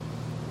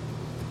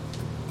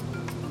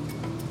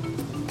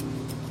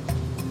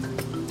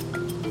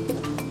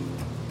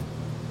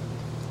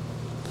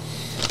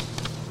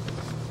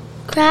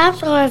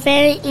Crabs are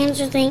very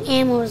interesting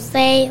animals.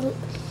 They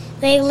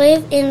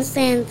live in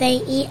sand. They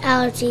eat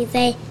algae.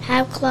 They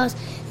have claws.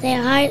 They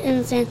hide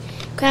in sand.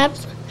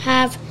 Crabs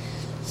have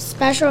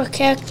special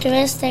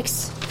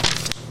characteristics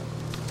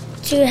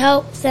to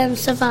help them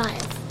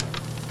survive.